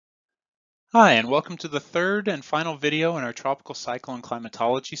Hi, and welcome to the third and final video in our tropical cyclone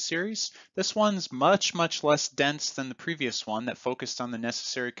climatology series. This one's much less dense than the previous one that focused on the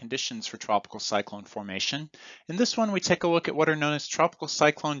necessary conditions for tropical cyclone formation. In this one, we take a look at what are known as tropical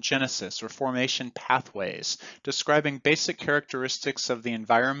cyclone genesis or formation pathways, describing basic characteristics of the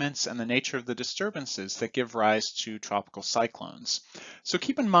environments and the nature of the disturbances that give rise to tropical cyclones. So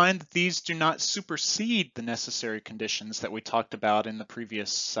keep in mind that these do not supersede the necessary conditions that we talked about in the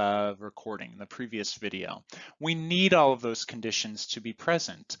previous recording, the previous video. We need all of those conditions to be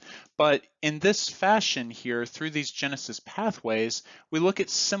present. But in this fashion here, through these genesis pathways, we look at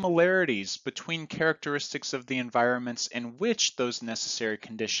similarities between characteristics of the environments in which those necessary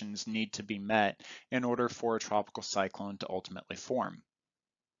conditions need to be met in order for a tropical cyclone to ultimately form.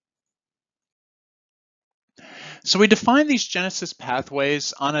 So we define these genesis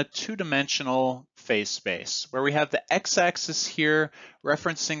pathways on a two-dimensional phase space, where we have the x-axis here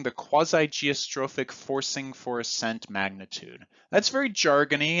referencing the quasi-geostrophic forcing for ascent magnitude. That's very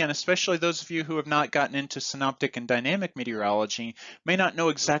jargony, and especially those of you who have not gotten into synoptic and dynamic meteorology may not know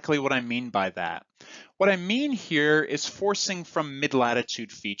exactly what I mean by that. What I mean here is forcing from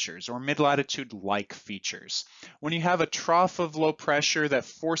mid-latitude features or mid-latitude-like features. When you have a trough of low pressure that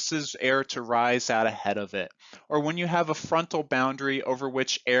forces air to rise out ahead of it, or when you have a frontal boundary over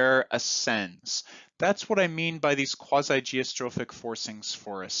which air ascends. That's what I mean by these quasi-geostrophic forcings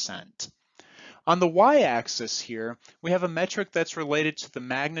for ascent. On the y-axis here, we have a metric that's related to the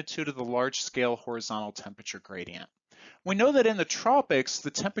magnitude of the large-scale horizontal temperature gradient. We know that in the tropics,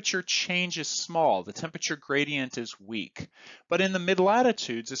 the temperature change is small, the temperature gradient is weak. But in the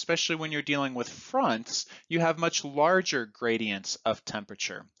mid-latitudes, especially when you're dealing with fronts, you have much larger gradients of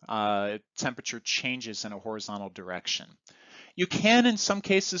temperature. Temperature changes in a horizontal direction. You can, in some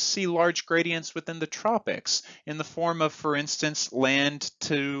cases, see large gradients within the tropics in the form of, for instance, land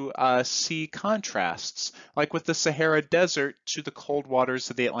to sea contrasts, like with the Sahara Desert to the cold waters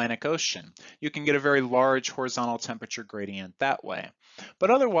of the Atlantic Ocean. You can get a very large horizontal temperature gradient that way.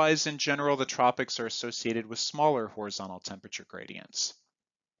 But otherwise, in general, the tropics are associated with smaller horizontal temperature gradients.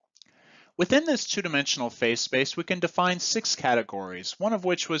 Within this two-dimensional phase space, we can define 6 categories, one of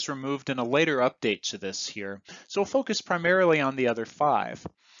which was removed in a later update to this here, so we'll focus primarily on the other 5.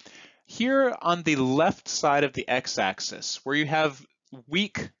 Here on the left side of the x-axis, where you have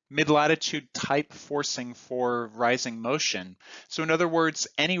weak mid-latitude type forcing for rising motion. So in other words,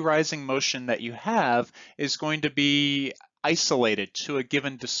 any rising motion that you have is going to be isolated to a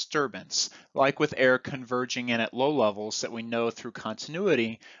given disturbance, like with air converging in at low levels that we know through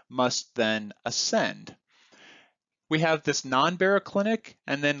continuity must then ascend. We have this non-baroclinic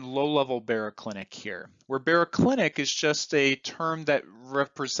and then low-level baroclinic here, where baroclinic is just a term that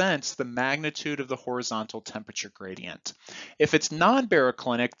represents the magnitude of the horizontal temperature gradient. If it's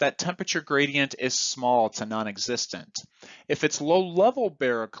non-baroclinic, that temperature gradient is small to non-existent. If it's low-level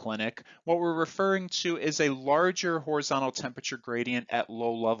baroclinic, what we're referring to is a larger horizontal temperature gradient at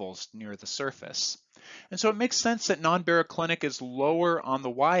low levels near the surface. And so it makes sense that non-baroclinic is lower on the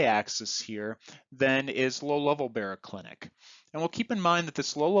y-axis here than is low-level baroclinic. And we'll keep in mind that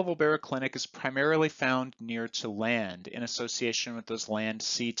this low-level baroclinic is primarily found near to land in association with those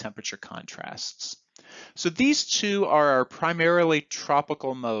land-sea temperature contrasts. So these two are our primarily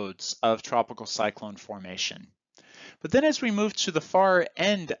tropical modes of tropical cyclone formation. But then as we move to the far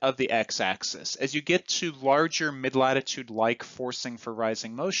end of the x-axis, as you get to larger mid-latitude-like forcing for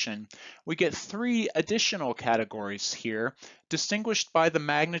rising motion, we get 3 additional categories here, distinguished by the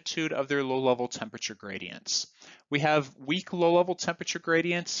magnitude of their low-level temperature gradients. We have weak low-level temperature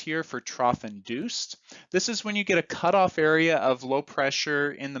gradients here for trough-induced. This is when you get a cutoff area of low pressure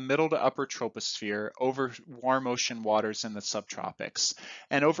in the middle to upper troposphere over warm ocean waters in the subtropics.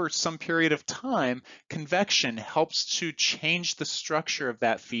 And over some period of time, convection helps to change the structure of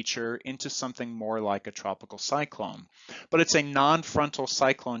that feature into something more like a tropical cyclone. But it's a non-frontal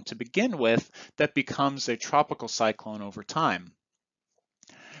cyclone to begin with that becomes a tropical cyclone over time.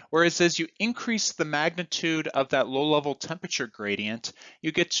 Whereas as you increase the magnitude of that low-level temperature gradient,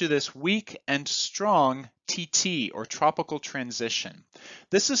 you get to this weak and strong TT, or tropical transition.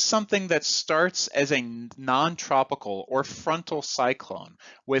 This is something that starts as a non-tropical or frontal cyclone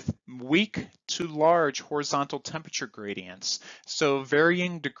with weak to large horizontal temperature gradients, so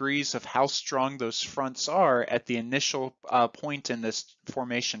varying degrees of how strong those fronts are at the initial point in this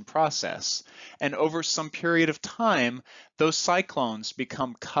formation process. And over some period of time, those cyclones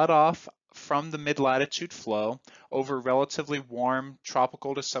become cut off from the mid-latitude flow over relatively warm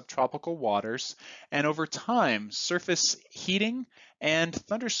tropical to subtropical waters, and over time, surface heating and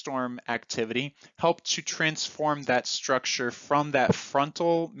thunderstorm activity help to transform that structure from that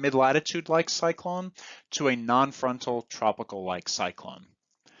frontal mid-latitude-like cyclone to a non-frontal tropical-like cyclone.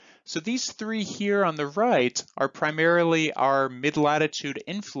 So these three here on the right are primarily our mid-latitude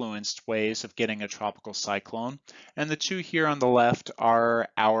influenced ways of getting a tropical cyclone, and the two here on the left are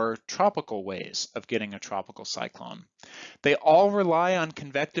our tropical ways of getting a tropical cyclone. They all rely on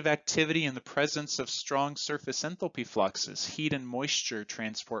convective activity in the presence of strong surface enthalpy fluxes, heat and moisture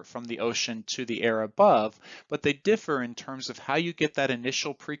transport from the ocean to the air above, but they differ in terms of how you get that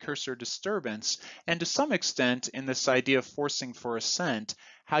initial precursor disturbance, and to some extent in this idea of forcing for ascent,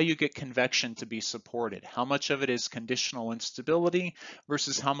 how you get convection to be supported. How much of it is conditional instability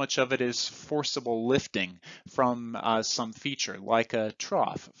versus how much of it is forcible lifting from some feature, like a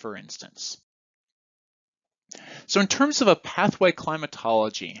trough, for instance. So in terms of a pathway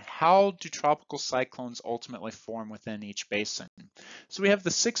climatology, how do tropical cyclones ultimately form within each basin? So we have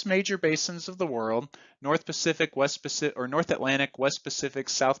the 6 major basins of the world: North Pacific, West Pacific, or North Atlantic, West Pacific,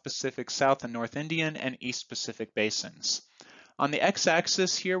 South and North Indian, and East Pacific basins. On the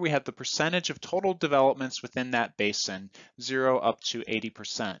x-axis here, we have the percentage of total developments within that basin, 0 up to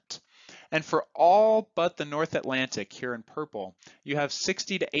 80%. And for all but the North Atlantic here in purple, you have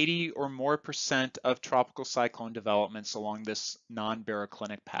 60 to 80 or more % of tropical cyclone developments along this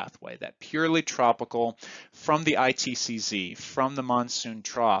non-baroclinic pathway, that purely tropical from the ITCZ, from the monsoon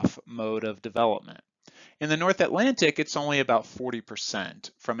trough mode of development. In the North Atlantic, it's only about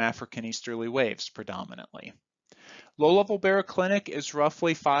 40% from African easterly waves predominantly. Low-level baroclinic is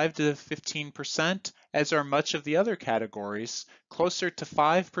roughly 5 to 15%, as are much of the other categories, closer to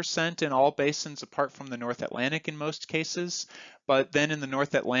 5% in all basins apart from the North Atlantic in most cases, but then in the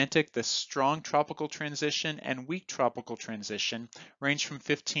North Atlantic, the strong tropical transition and weak tropical transition range from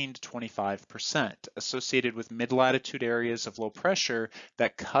 15 to 25%, associated with mid-latitude areas of low pressure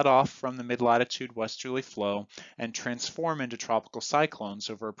that cut off from the mid-latitude westerly flow and transform into tropical cyclones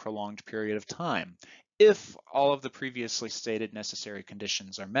over a prolonged period of time, if all of the previously stated necessary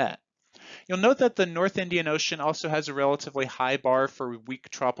conditions are met. You'll note that the North Indian Ocean also has a relatively high bar for weak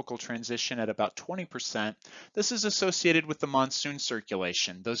tropical transition at about 20%. This is associated with the monsoon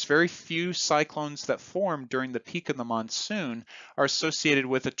circulation. Those very few cyclones that form during the peak of the monsoon are associated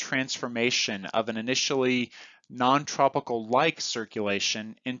with a transformation of an initially non-tropical-like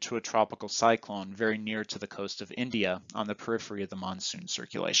circulation into a tropical cyclone very near to the coast of India on the periphery of the monsoon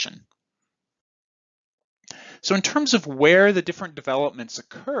circulation. So in terms of where the different developments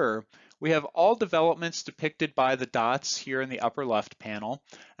occur, we have all developments depicted by the dots here in the upper left panel,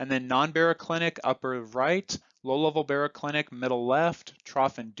 and then non-baroclinic upper right, low-level baroclinic middle left,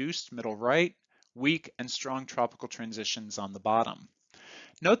 trough-induced middle right, weak and strong tropical transitions on the bottom.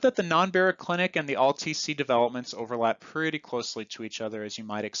 Note that the non-baroclinic and the all-TC developments overlap pretty closely to each other, as you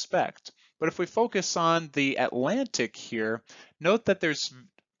might expect. But if we focus on the Atlantic here, note that there's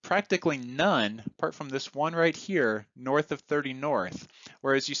practically none, apart from this one right here, north of 30 north,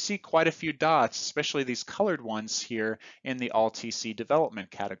 whereas you see quite a few dots, especially these colored ones here, in the all-TC development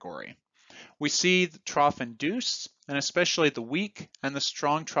category. We see the trough-induced, and especially the weak and the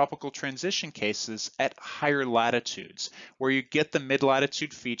strong tropical transition cases at higher latitudes, where you get the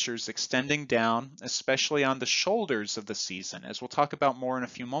mid-latitude features extending down, especially on the shoulders of the season, as we'll talk about more in a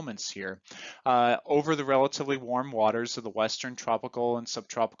few moments here, over the relatively warm waters of the western tropical and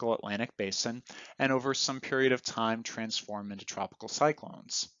subtropical Atlantic basin, and over some period of time transform into tropical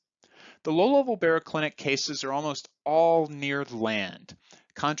cyclones. The low-level baroclinic cases are almost all near land.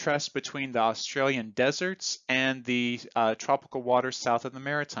 Contrast between the Australian deserts and the tropical waters south of the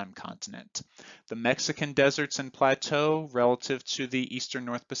maritime continent. The Mexican deserts and plateau relative to the eastern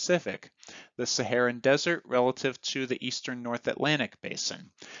North Pacific. The Saharan desert relative to the eastern North Atlantic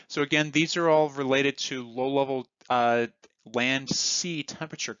basin. So again, these are all related to low-level land-sea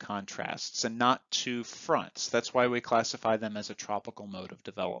temperature contrasts and not to fronts. That's why we classify them as a tropical mode of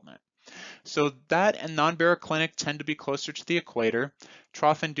development. So that and non-baroclinic tend to be closer to the equator.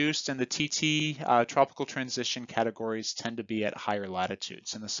 Trough-induced and the TT tropical transition categories tend to be at higher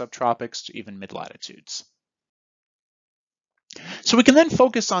latitudes, in the subtropics to even mid-latitudes. So we can then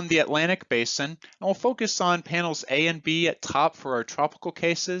focus on the Atlantic basin, and we'll focus on panels A and B at top for our tropical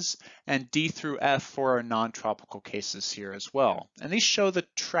cases, and D through F for our non-tropical cases here as well. And these show the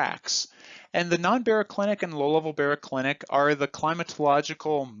tracks. And the non-baroclinic and low-level baroclinic are the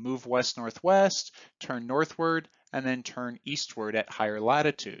climatological move west-northwest, turn northward, and then turn eastward at higher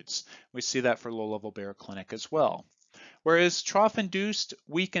latitudes. We see that for low-level baroclinic as well. Whereas trough-induced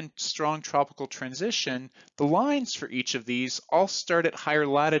weak and strong tropical transition, the lines for each of these all start at higher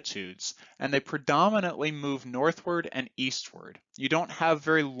latitudes, and they predominantly move northward and eastward. You don't have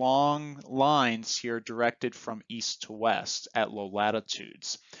very long lines here directed from east to west at low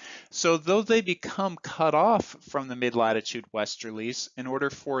latitudes. So though they become cut off from the mid-latitude westerlies, in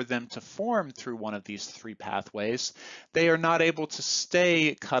order for them to form through one of these three pathways, they are not able to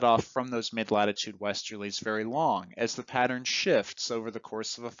stay cut off from those mid-latitude westerlies very long, as the pattern shifts over the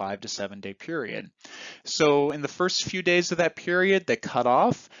course of a 5 to 7 day period. So in the first few days of that period, they cut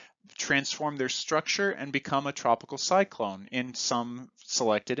off, transform their structure, and become a tropical cyclone in some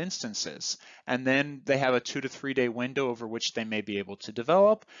selected instances. And then they have a 2 to 3 day window over which they may be able to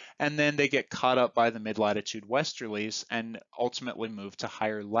develop, and then they get caught up by the mid-latitude westerlies and ultimately move to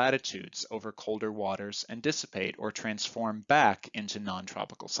higher latitudes over colder waters and dissipate or transform back into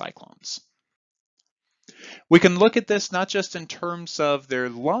non-tropical cyclones. We can look at this not just in terms of their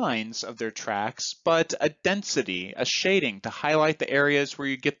lines of their tracks, but a density, a shading to highlight the areas where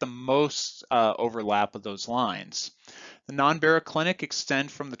you get the most overlap of those lines. The non-baroclinic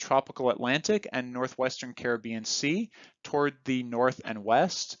extend from the tropical Atlantic and northwestern Caribbean Sea toward the north and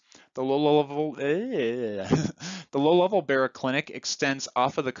west. The low-level baroclinic extends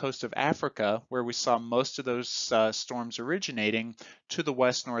off of the coast of Africa, where we saw most of those storms originating, to the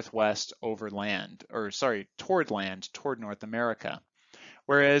west-northwest toward land, toward North America.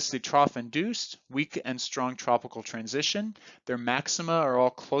 Whereas the trough-induced, weak and strong tropical transition, their maxima are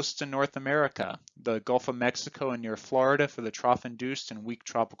all close to North America, the Gulf of Mexico and near Florida for the trough-induced and weak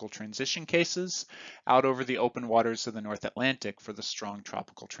tropical transition cases, out over the open waters of the North Atlantic for the strong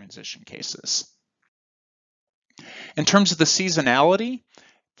tropical transition cases. In terms of the seasonality,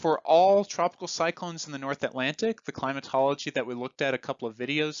 for all tropical cyclones in the North Atlantic, the climatology that we looked at a couple of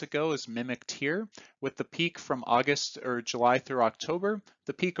videos ago is mimicked here, with the peak from August or July through October,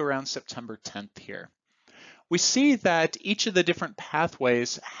 the peak around September 10th here. We see that each of the different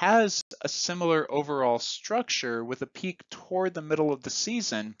pathways has a similar overall structure with a peak toward the middle of the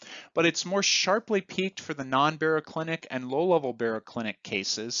season, but it's more sharply peaked for the non-baroclinic and low-level baroclinic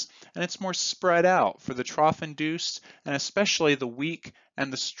cases, and it's more spread out for the trough-induced and especially the weak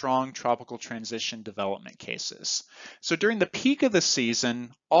and the strong tropical transition development cases. So during the peak of the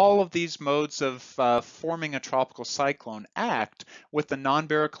season, all of these modes of forming a tropical cyclone act, with the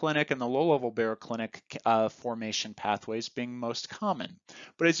non-baroclinic and the low-level baroclinic formation pathways being most common.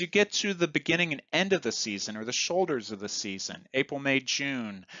 But as you get to the beginning and end of the season, or the shoulders of the season, April, May,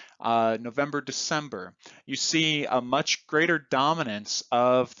 June, November, December, you see a much greater dominance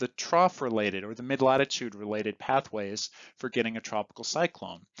of the trough-related or the mid-latitude related pathways for getting a tropical cyclone.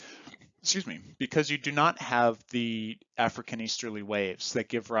 Excuse me, because you do not have the African easterly waves that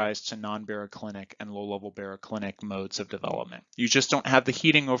give rise to non-baroclinic and low-level baroclinic modes of development. You just don't have the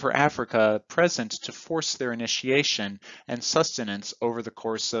heating over Africa present to force their initiation and sustenance over the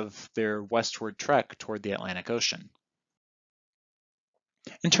course of their westward trek toward the Atlantic Ocean.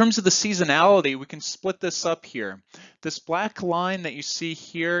 In terms of the seasonality, we can split this up here. This black line that you see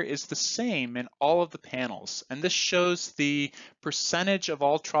here is the same in all of the panels, and this shows the percentage of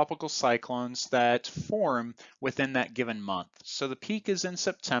all tropical cyclones that form within that given month. So the peak is in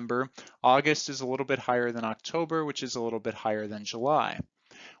September. August is a little bit higher than October, which is a little bit higher than July.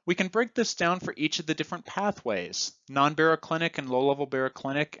 We can break this down for each of the different pathways. Non-baroclinic and low-level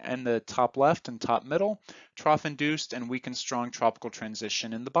baroclinic in the top left and top middle, trough-induced and weak and strong tropical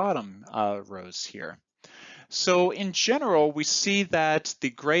transition in the bottom rows here. So in general, we see that the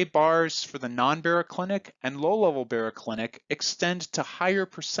gray bars for the non-baroclinic and low-level baroclinic extend to higher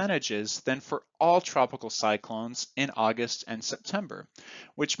percentages than for all tropical cyclones in August and September,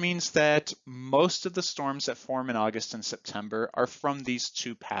 which means that most of the storms that form in August and September are from these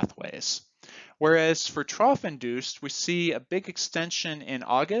two pathways. Whereas for trough-induced, we see a big extension in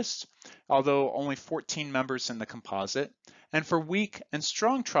August, although only 14 members in the composite. And for weak and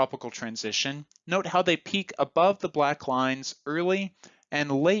strong tropical transition, note how they peak above the black lines early and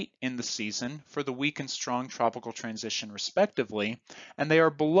late in the season for the weak and strong tropical transition respectively, and they are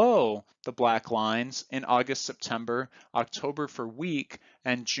below the black lines in August, September, October for weak,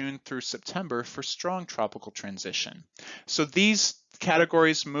 and June through September for strong tropical transition. So these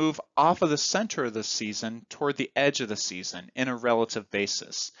categories move off of the center of the season toward the edge of the season in a relative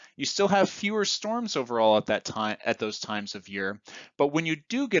basis. You still have fewer storms overall at those times of year, but when you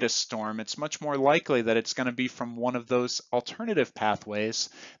do get a storm, it's much more likely that it's going to be from one of those alternative pathways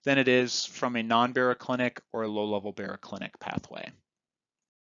than it is from a non-baroclinic or a low-level baroclinic pathway.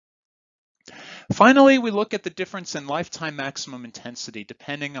 Finally, we look at the difference in lifetime maximum intensity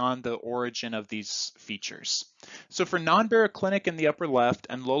depending on the origin of these features. So for non-baroclinic in the upper left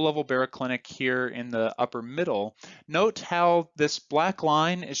and low-level baroclinic here in the upper middle, note how this black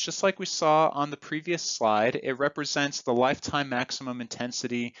line is just like we saw on the previous slide. It represents the lifetime maximum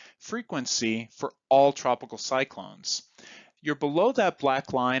intensity frequency for all tropical cyclones. You're below that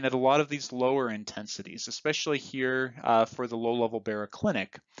black line at a lot of these lower intensities, especially here for the low-level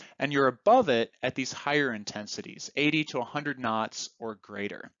baroclinic, and you're above it at these higher intensities, 80 to 100 knots or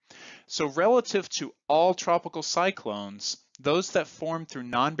greater. So relative to all tropical cyclones, those that form through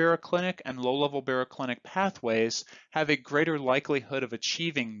non-baroclinic and low-level baroclinic pathways have a greater likelihood of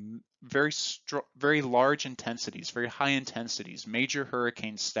achieving very large intensities, very high intensities, major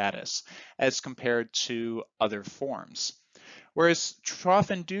hurricane status, as compared to other forms. Whereas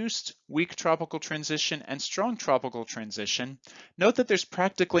trough-induced, weak tropical transition, and strong tropical transition, note that there's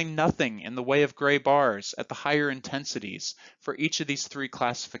practically nothing in the way of gray bars at the higher intensities for each of these three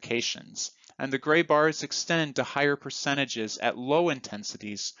classifications, and the gray bars extend to higher percentages at low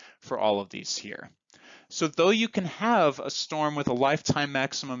intensities for all of these here. So though you can have a storm with a lifetime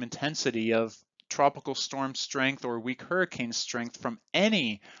maximum intensity of tropical storm strength or weak hurricane strength from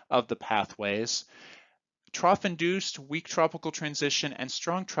any of the pathways, trough-induced, weak tropical transition, and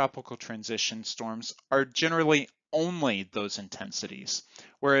strong tropical transition storms are generally only those intensities,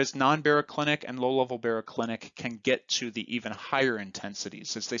 whereas non-baroclinic and low-level baroclinic can get to the even higher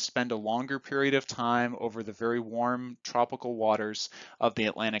intensities as they spend a longer period of time over the very warm tropical waters of the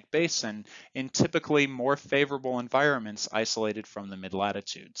Atlantic Basin in typically more favorable environments isolated from the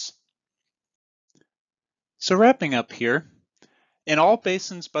mid-latitudes. So wrapping up here, in all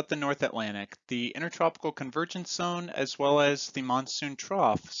basins but the North Atlantic, the intertropical convergence zone as well as the monsoon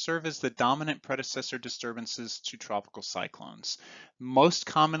trough serve as the dominant predecessor disturbances to tropical cyclones. Most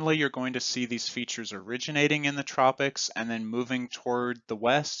commonly, you're going to see these features originating in the tropics and then moving toward the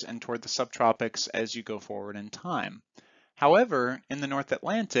west and toward the subtropics as you go forward in time. However, in the North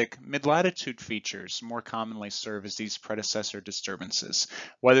Atlantic, mid-latitude features more commonly serve as these predecessor disturbances,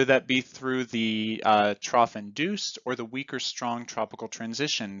 whether that be through the trough-induced or the weaker strong tropical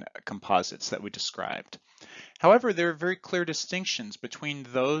transition composites that we described. However, there are very clear distinctions between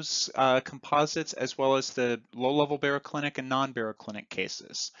those composites as well as the low-level baroclinic and non-baroclinic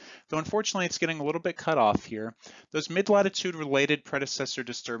cases. Though unfortunately it's getting a little bit cut off here, those mid-latitude related predecessor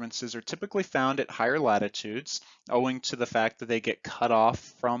disturbances are typically found at higher latitudes, owing to the fact that they get cut off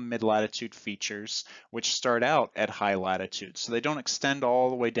from mid-latitude features, which start out at high latitudes, so they don't extend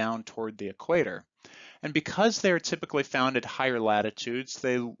all the way down toward the equator. And because they're typically found at higher latitudes,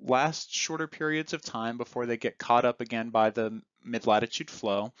 they last shorter periods of time before they get caught up again by the mid-latitude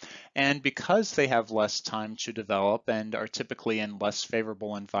flow. And because they have less time to develop and are typically in less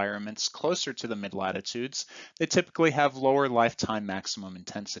favorable environments closer to the mid-latitudes, they typically have lower lifetime maximum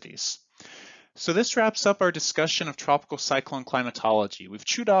intensities. So this wraps up our discussion of tropical cyclone climatology. We've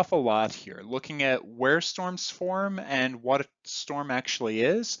chewed off a lot here, looking at where storms form and what a storm actually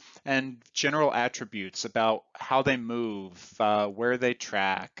is, and general attributes about how they move, where they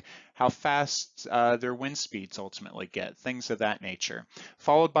track, how fast their wind speeds ultimately get, things of that nature,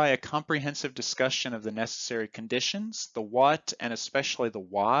 followed by a comprehensive discussion of the necessary conditions, the what, and especially the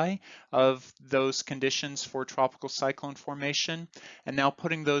why of those conditions for tropical cyclone formation, and now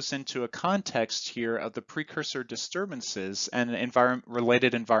putting those into a context here of the precursor disturbances and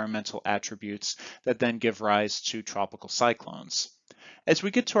related environmental attributes that then give rise to tropical cyclones. As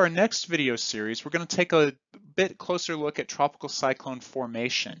we get to our next video series, we're going to take a bit closer look at tropical cyclone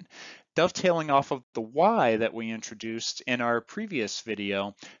formation, dovetailing off of the why that we introduced in our previous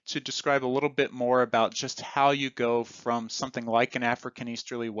video to describe a little bit more about just how you go from something like an African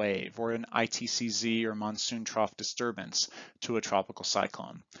easterly wave or an ITCZ or monsoon trough disturbance to a tropical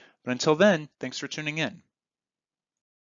cyclone. But until then, thanks for tuning in.